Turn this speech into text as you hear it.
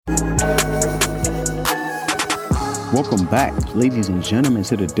Welcome back, ladies and gentlemen,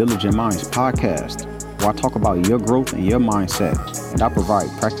 to the Diligent Minds podcast, where I talk about your growth and your mindset, and I provide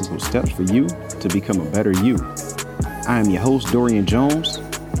practical steps for you to become a better you. I am your host, Dorian Jones.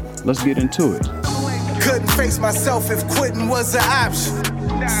 Let's get into it. Couldn't face myself if quitting was an option.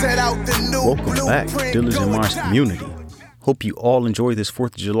 Set out the new Welcome back, Diligent Minds community. Hope you all enjoyed this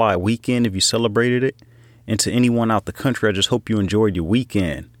 4th of July weekend if you celebrated it. And to anyone out the country, I just hope you enjoyed your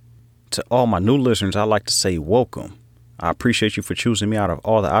weekend. To all my new listeners, I'd like to say welcome. I appreciate you for choosing me out of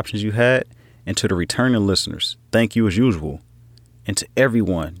all the options you had. And to the returning listeners, thank you as usual. And to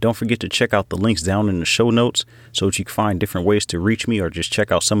everyone, don't forget to check out the links down in the show notes so that you can find different ways to reach me or just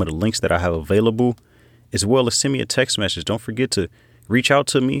check out some of the links that I have available, as well as send me a text message. Don't forget to reach out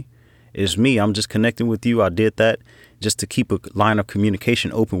to me. It's me. I'm just connecting with you. I did that just to keep a line of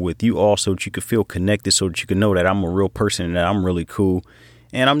communication open with you all so that you can feel connected, so that you can know that I'm a real person and that I'm really cool.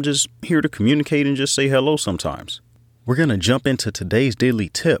 And I'm just here to communicate and just say hello sometimes. We're going to jump into today's daily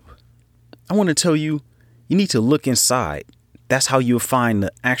tip. I want to tell you, you need to look inside. That's how you'll find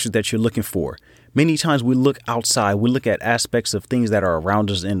the answers that you're looking for. Many times we look outside, we look at aspects of things that are around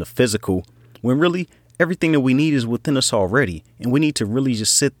us in the physical, when really everything that we need is within us already. And we need to really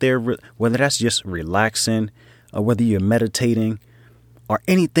just sit there, whether that's just relaxing, or whether you're meditating, or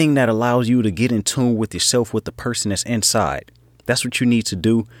anything that allows you to get in tune with yourself, with the person that's inside. That's what you need to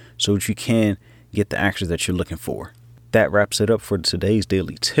do so that you can get the answers that you're looking for. That wraps it up for today's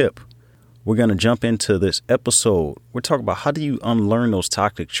daily tip. We're going to jump into this episode. We're talking about how do you unlearn those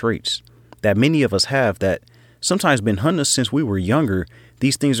toxic traits that many of us have that sometimes been hunting us since we were younger.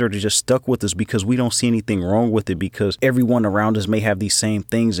 These things are just stuck with us because we don't see anything wrong with it, because everyone around us may have these same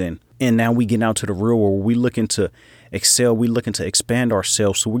things. And now we get out to the real world where we looking to excel. We looking to expand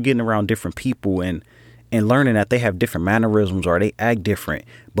ourselves. So we're getting around different people and learning that they have different mannerisms or they act different.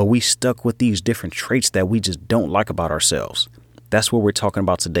 But we stuck with these different traits that we just don't like about ourselves. That's what we're talking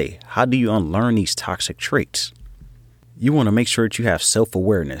about today. How do you unlearn these toxic traits? You want to make sure that you have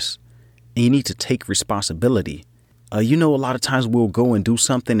self-awareness, and you need to take responsibility. A lot of times we'll go and do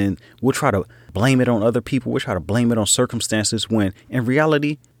something and we'll try to blame it on other people. We'll try to blame it on circumstances when in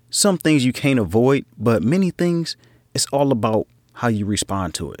reality, some things you can't avoid, but many things, it's all about how you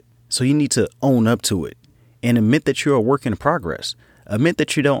respond to it. So you need to own up to it and admit that you're a work in progress. Admit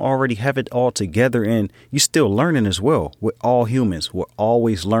that you don't already have it all together and you're still learning as well. We're all humans. We're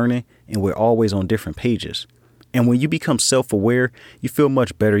always learning and we're always on different pages. And when you become self-aware, you feel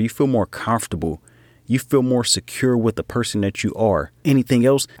much better. You feel more comfortable. You feel more secure with the person that you are. Anything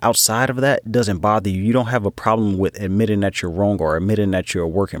else outside of that doesn't bother you. You don't have a problem with admitting that you're wrong or admitting that you're a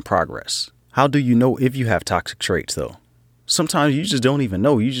work in progress. How do you know if you have toxic traits, though? Sometimes you just don't even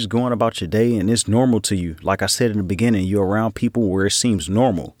know. You're just going about your day and it's normal to you. Like I said in the beginning, you're around people where it seems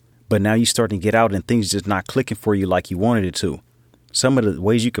normal. But now you're starting to get out and things just not clicking for you like you wanted it to. Some of the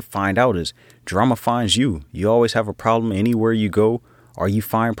ways you could find out is drama finds you. You always have a problem anywhere you go, or you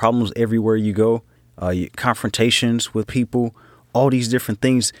find problems everywhere you go. Confrontations with people, all these different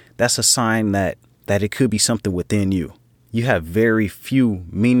things. That's a sign that it could be something within you. You have very few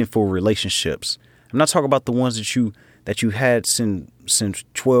meaningful relationships. I'm not talking about the ones that you had since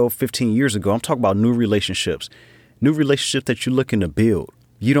 12, 15 years ago. I'm talking about new relationships that you're looking to build.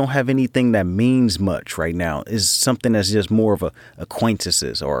 You don't have anything that means much right now. It's something that's just more of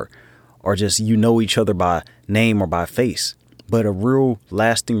acquaintances or just each other by name or by face. But a real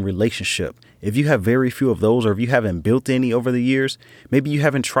lasting relationship, if you have very few of those, or if you haven't built any over the years, maybe you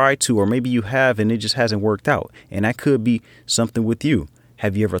haven't tried to, or maybe you have and it just hasn't worked out. And that could be something with you.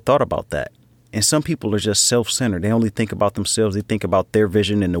 Have you ever thought about that? And some people are just self-centered. They only think about themselves. They think about their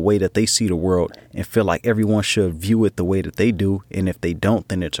vision and the way that they see the world and feel like everyone should view it the way that they do. And if they don't,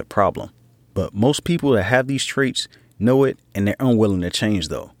 then it's a problem. But most people that have these traits know it and they're unwilling to change,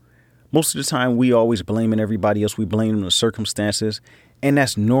 though. Most of the time, we always blaming everybody else. We blame the circumstances. And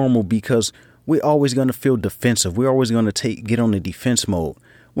that's normal because we're always going to feel defensive. We're always going to get on the defense mode.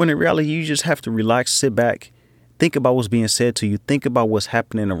 When in reality, you just have to relax, sit back, think about what's being said to you, think about what's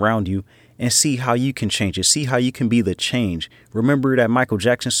happening around you, and see how you can change it. See how you can be the change. Remember that Michael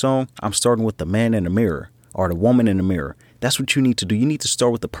Jackson song, I'm starting with the man in the mirror, or the woman in the mirror. That's what you need to do. You need to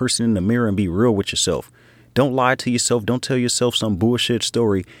start with the person in the mirror and be real with yourself. Don't lie to yourself. Don't tell yourself some bullshit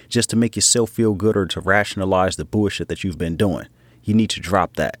story just to make yourself feel good or to rationalize the bullshit that you've been doing. You need to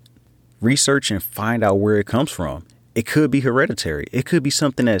drop that. Research and find out where it comes from. It could be hereditary. It could be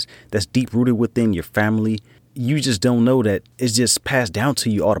something that's deep rooted within your family. You just don't know that it's just passed down to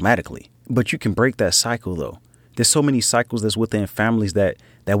you automatically. But you can break that cycle, though. There's so many cycles that's within families that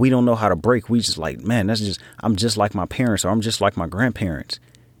we don't know how to break. We just like, man, I'm just like my parents, or I'm just like my grandparents.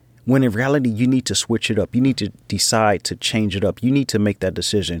 When in reality, you need to switch it up. You need to decide to change it up. You need to make that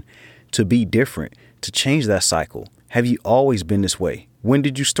decision to be different, to change that cycle. Have you always been this way? When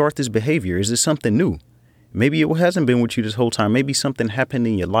did you start this behavior? Is this something new? Maybe it hasn't been with you this whole time. Maybe something happened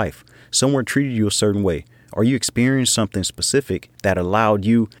in your life. Someone treated you a certain way, or you experienced something specific that allowed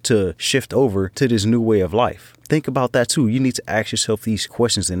you to shift over to this new way of life. Think about that too. You need to ask yourself these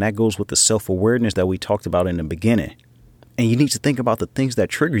questions, and that goes with the self-awareness that we talked about in the beginning. And you need to think about the things that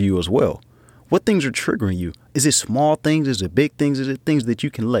trigger you as well. What things are triggering you? Is it small things? Is it big things? Is it things that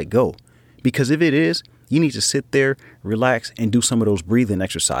you can let go? Because if it is, you need to sit there, relax, and do some of those breathing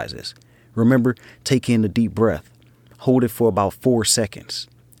exercises. Remember, take in a deep breath, hold it for about 4 seconds,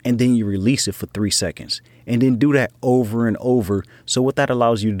 and then you release it for 3 seconds. And then do that over and over. So what that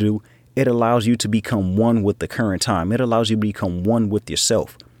allows you to do, it allows you to become one with the current time. It allows you to become one with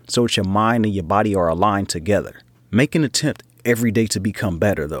yourself. So it's your mind and your body are aligned together. Make an attempt every day to become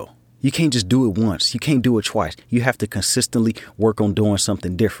better, though. You can't just do it once. You can't do it twice. You have to consistently work on doing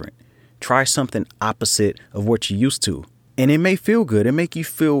something different. Try something opposite of what you used to. And it may feel good. It make you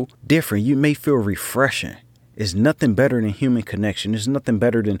feel different. You may feel refreshing. It's nothing better than human connection. It's nothing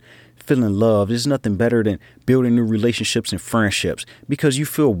better than feeling love. There's nothing better than building new relationships and friendships because you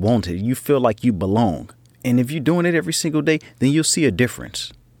feel wanted. You feel like you belong. And if you're doing it every single day, then you'll see a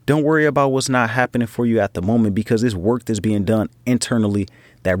difference. Don't worry about what's not happening for you at the moment because it's work that's being done internally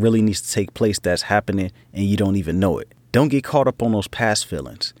that really needs to take place that's happening and you don't even know it. Don't get caught up on those past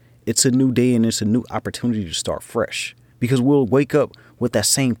feelings. It's a new day and it's a new opportunity to start fresh because we'll wake up with that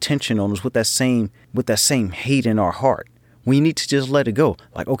same tension on us, with that same hate in our heart. We need to just let it go.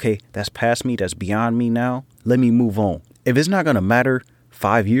 Like, okay, that's past me. That's beyond me now. Let me move on. If it's not going to matter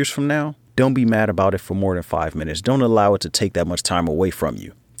 5 years from now, don't be mad about it for more than 5 minutes. Don't allow it to take that much time away from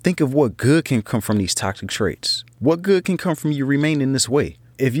you. Think of what good can come from these toxic traits. What good can come from you remaining this way?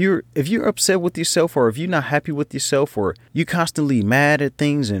 If you're upset with yourself or if you're not happy with yourself or you constantly mad at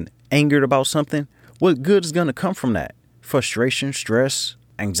things and angered about something, what good is going to come from that? Frustration, stress,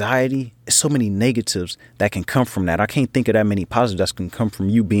 anxiety, so many negatives that can come from that. I can't think of that many positives that can come from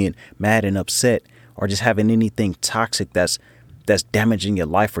you being mad and upset or just having anything toxic that's damaging your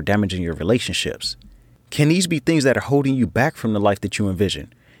life or damaging your relationships. Can these be things that are holding you back from the life that you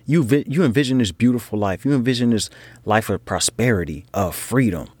envision? You envision this beautiful life. You envision this life of prosperity, of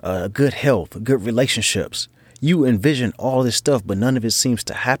freedom, good health, good relationships. You envision all this stuff, but none of it seems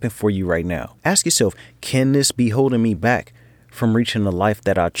to happen for you right now. Ask yourself, can this be holding me back from reaching the life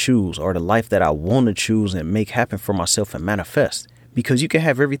that I choose or the life that I want to choose and make happen for myself and manifest? Because you can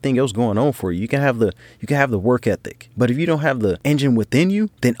have everything else going on for you. You can have the work ethic. But if you don't have the engine within you,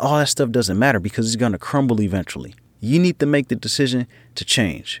 then all that stuff doesn't matter because it's going to crumble eventually. You need to make the decision to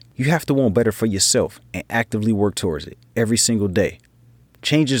change. You have to want better for yourself and actively work towards it every single day.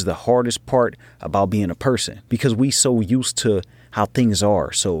 Change is the hardest part about being a person because we so used to how things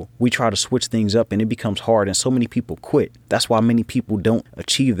are. So we try to switch things up and it becomes hard and so many people quit. That's why many people don't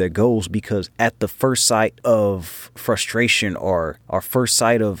achieve their goals because at the first sight of frustration or first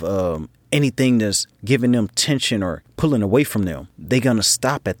sight of anything that's giving them tension or pulling away from them, they're going to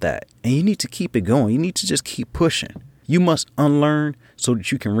stop at that. And you need to keep it going. You need to just keep pushing. You must unlearn so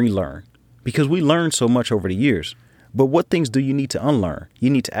that you can relearn because we learned so much over the years. But what things do you need to unlearn? You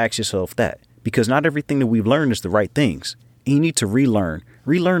need to ask yourself that because not everything that we've learned is the right things. And you need to relearn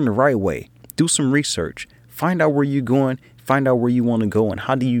the right way. Do some research. Find out where you're going. Find out where you want to go and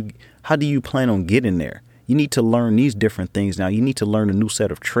how do you plan on getting there? You need to learn these different things now. You need to learn a new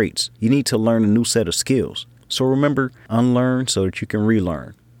set of traits. You need to learn a new set of skills. So remember, unlearn so that you can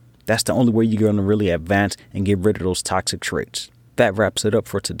relearn. That's the only way you're going to really advance and get rid of those toxic traits. That wraps it up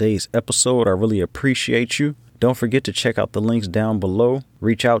for today's episode. I really appreciate you. Don't forget to check out the links down below.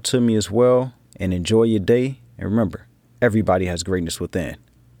 Reach out to me as well and enjoy your day. And remember, everybody has greatness within,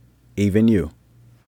 even you.